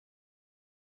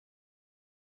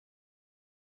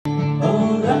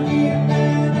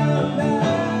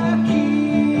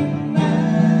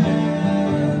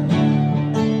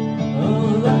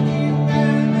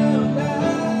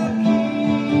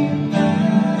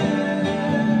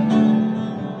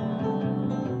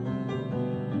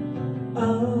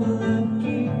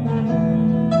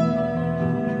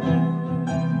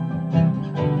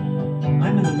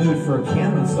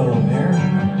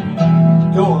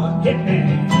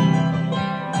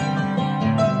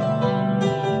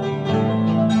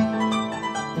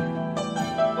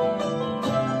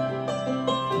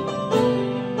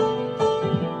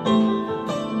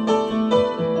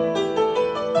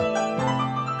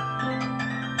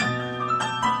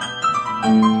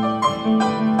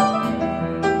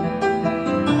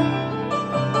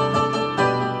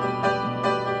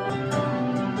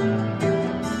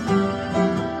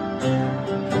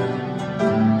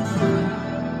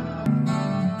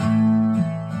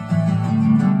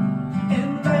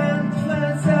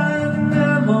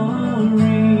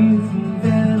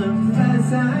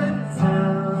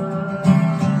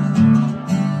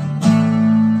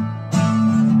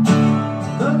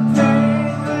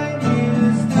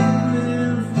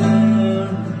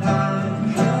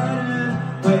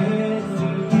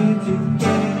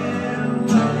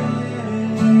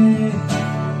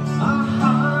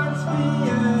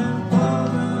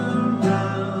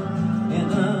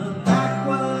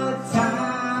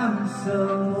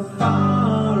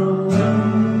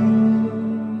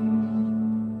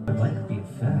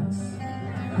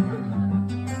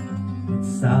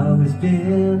It's always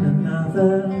been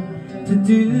another to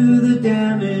do the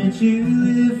damage. You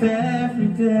live every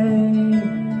day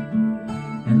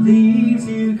and leaves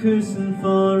you cursing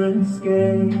for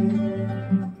escape.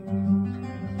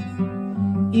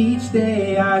 Each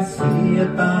day I see a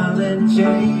ball and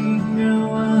chain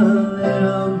grow a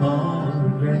little more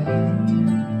gray.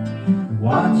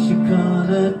 What you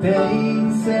gonna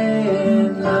pay?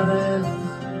 Saying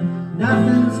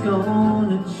nothing's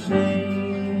gonna change.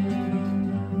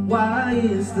 Why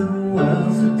is the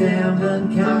world so damned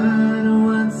unkind?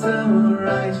 One so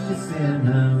righteous in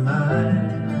her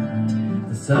mind.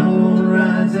 The sun will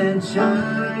rise and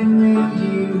shine. Will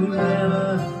you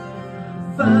never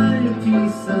find a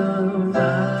peace of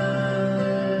mind?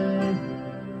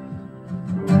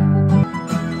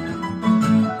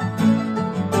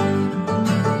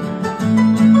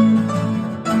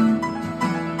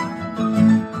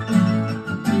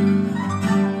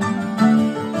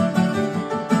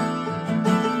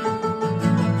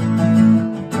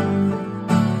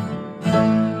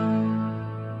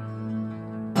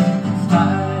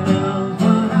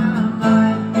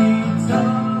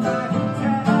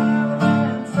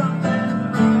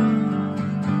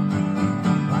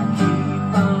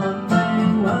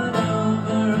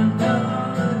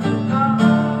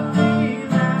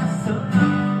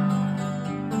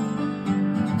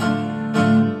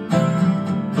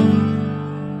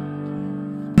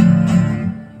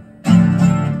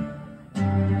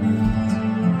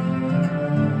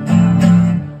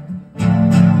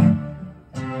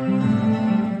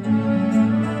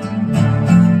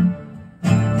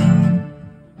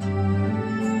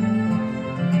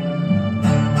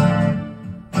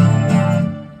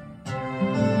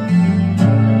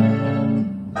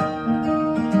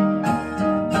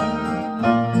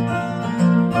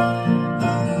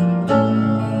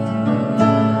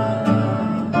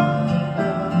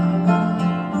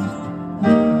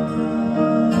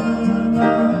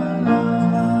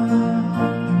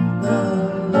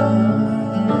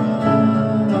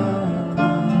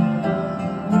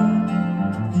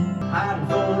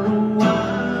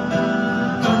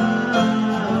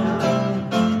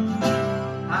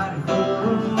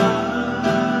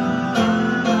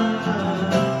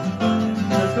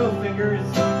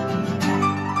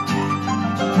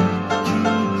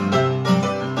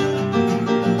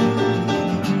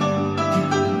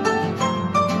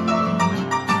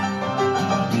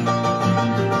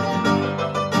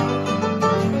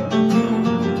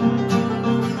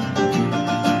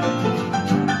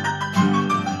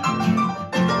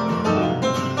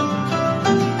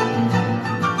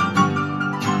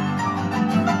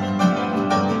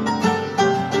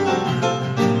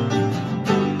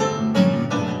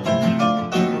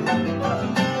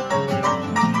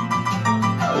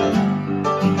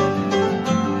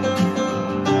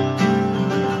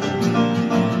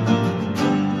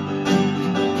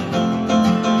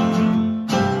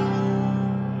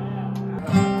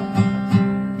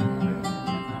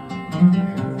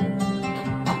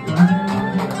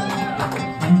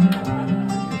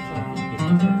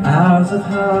 Hours of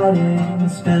hiding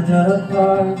spent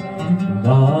apart, and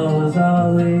all was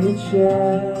all we'd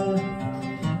share.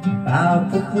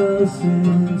 About the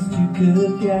closest you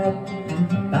could get,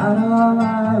 about all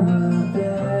I would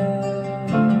bear.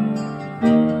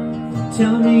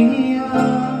 Tell me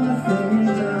all the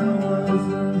things I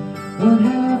wasn't, would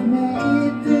have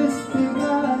made this big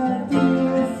a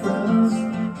difference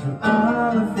to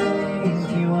all the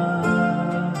things you are.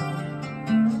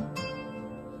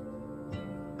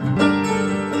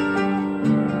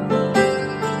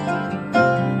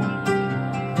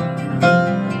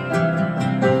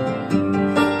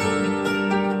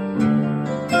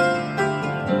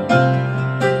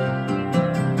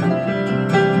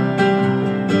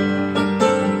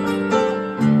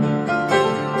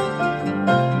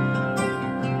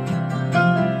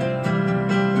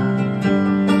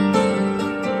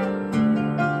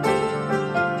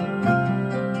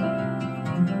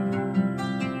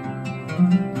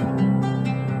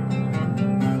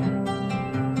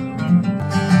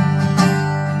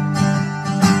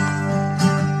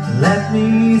 let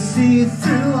me see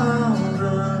through all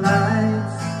the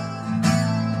lights.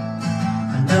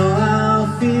 I know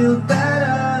I'll feel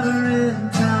better in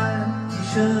time. You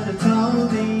should have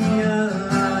told me a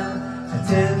lie. I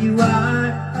tell you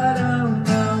why, I don't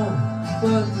know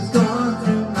what was going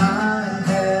through my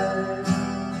head.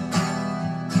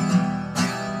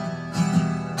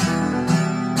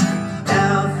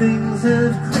 Now things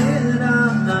have cleared,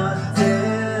 I'm not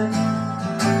dead.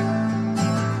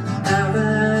 Now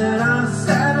that I've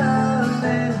settled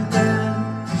in bed,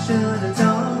 you should have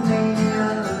told me a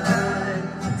lie.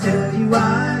 I tell you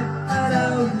why, I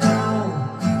don't know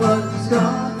what was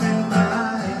going through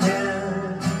my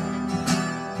head.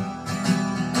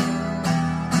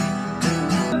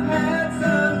 I've had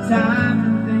some time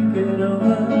to think it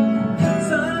over.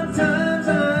 Sometimes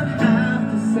I have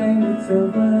to say it's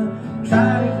over.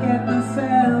 Try to get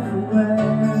myself away,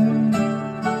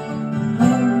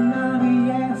 holding on to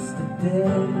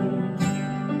yesterday.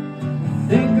 I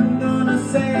think I'm gonna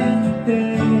say it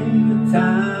today. The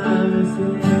time is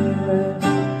here.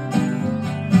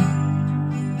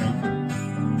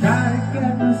 Try to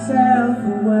get myself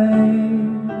away,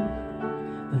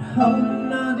 but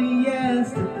holding on to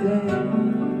yesterday.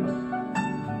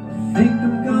 I think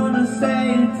I'm gonna say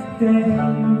it today.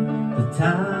 The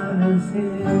time is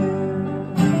here.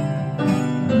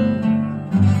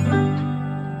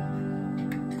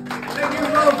 Thank you,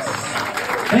 folks.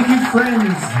 Thank you,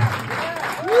 friends.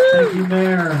 Thank you,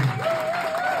 Mayor.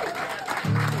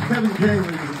 Kevin Kane,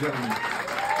 ladies and gentlemen.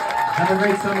 Have a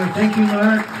great summer. Thank you,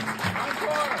 Mark.